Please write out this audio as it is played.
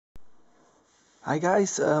Hi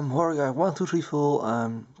guys, Horror Guy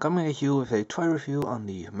 1234 coming at you with a toy review on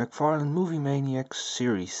the Mcfarlane movie Maniacs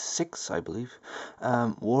Series 6, I believe,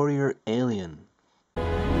 Warrior Alien.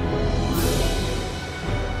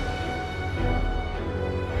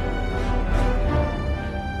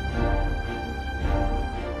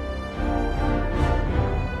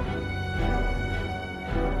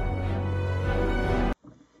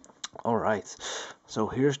 Alright, so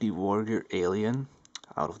here's the Warrior Alien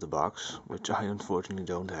out of the box, which I unfortunately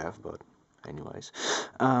don't have, but anyways.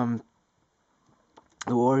 The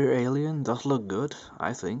Warrior Alien does look good,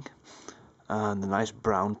 I think. The nice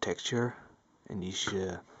brown texture and these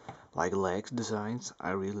like legs designs, I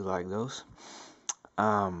really like those.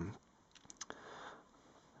 Um,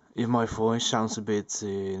 if my voice sounds a bit,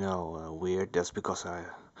 weird, that's because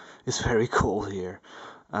it's very cold here.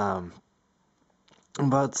 Um,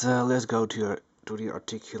 but let's go to the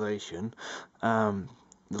articulation.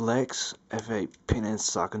 The legs have a pin and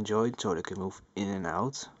socket joint, so they can move in and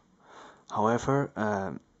out. However,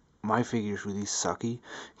 my figure is really sucky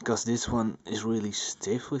because this one is really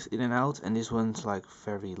stiff with in and out, and this one's like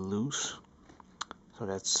very loose, so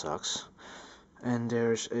that sucks. And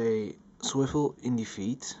there's a swivel in the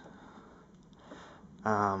feet.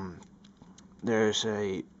 There's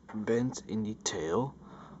a bend in the tail,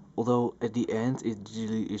 although at the end it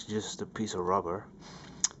really is just a piece of rubber,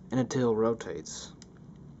 and the tail rotates.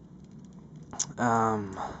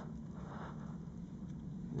 Um,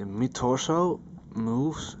 the mid-torso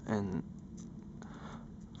moves, and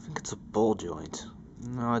I think it's a ball joint.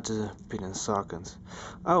 No, it's a pin and socket.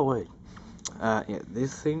 Oh wait, yeah,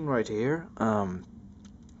 this thing right here,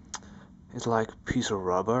 it's like a piece of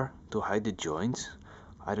rubber to hide the joint.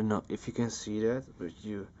 I don't know if you can see that, but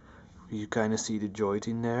you kind of see the joint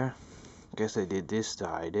in there. Guess they did this to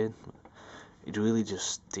hide it. It really just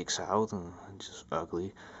sticks out and it's just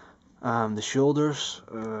ugly. The shoulders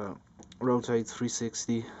rotate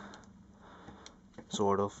 360,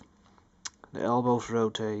 sort of. The elbows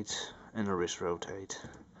rotate and the wrist rotate.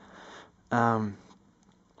 The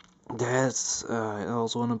head's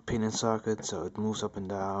also on a pin and socket, so it moves up and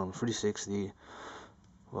down 360.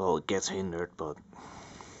 Well, it gets hindered, but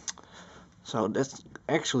so that's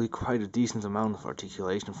actually quite a decent amount of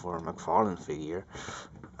articulation for a Mcfarlane figure.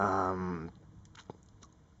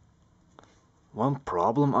 One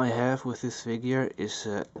problem I have with this figure is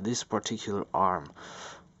this particular arm.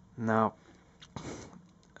 Now,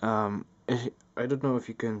 I don't know if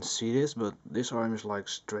you can see this, but this arm is like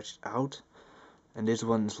stretched out, and this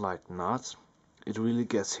one is like not. It really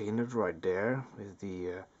gets hindered right there with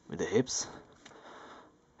the hips,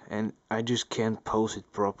 and I just can't pose it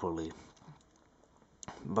properly.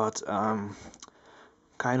 But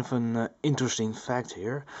kind of an interesting fact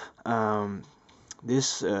here.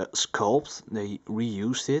 This sculpt, they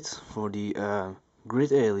reused it for the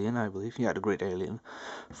Grid Alien, I believe. Yeah, the Grid Alien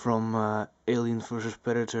from Alien vs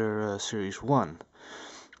Predator Series 1.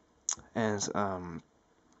 And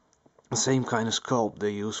the same kind of sculpt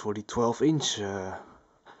they use for the 12-inch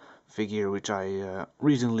figure, which I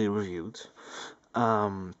recently reviewed.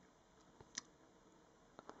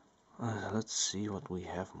 Let's see what we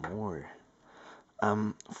have more.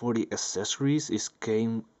 For the accessories, it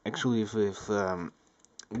came actually with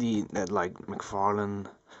that like Mcfarlane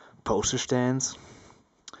poster stands.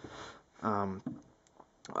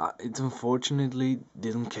 It unfortunately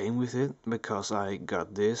didn't came with it because I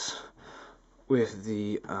got this with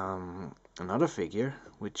the another figure,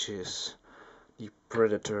 which is the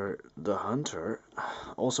Predator the Hunter,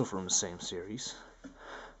 also from the same series,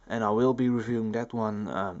 and I will be reviewing that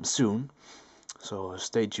one soon, so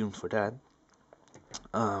stay tuned for that.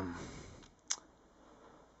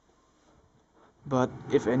 But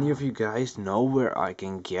if any of you guys know where I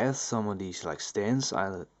can get some of these like stands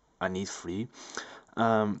I need free,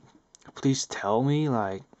 please tell me.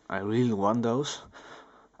 Like, I really want those.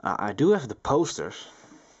 I do have the posters,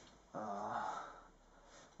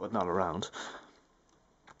 but not around.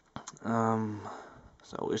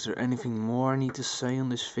 So is there anything more I need to say on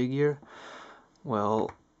this figure? Well,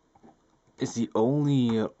 it's the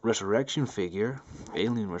only resurrection figure,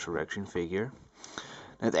 alien resurrection figure,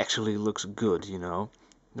 that actually looks good, you know.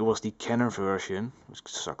 There was the Kenner version, which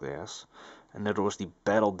sucked ass, and there was the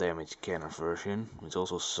battle damage Kenner version, which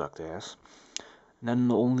also sucked ass. And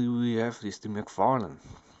then only we have is the Mcfarlane.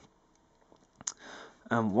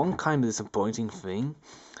 One kind of disappointing thing,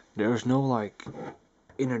 there's no like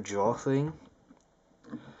inner jaw thing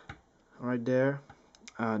right there.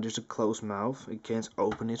 Just a closed mouth. You can't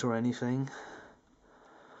open it or anything.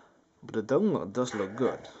 But the donut does look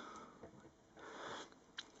good.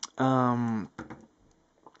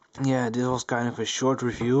 Yeah, this was kind of a short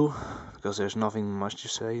review because there's nothing much to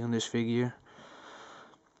say on this figure.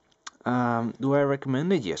 Do I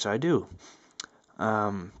recommend it? Yes, I do.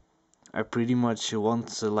 I pretty much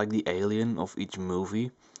want like the alien of each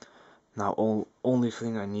movie. Now, only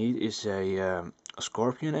thing I need is a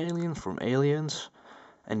scorpion alien from Aliens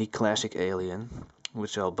and the classic alien,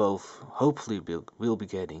 which I'll both hopefully will be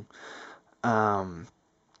getting. Um,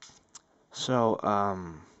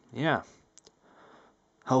 yeah.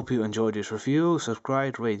 Hope you enjoyed this review.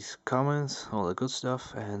 Subscribe, rate, comment, all the good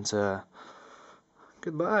stuff, and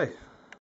goodbye.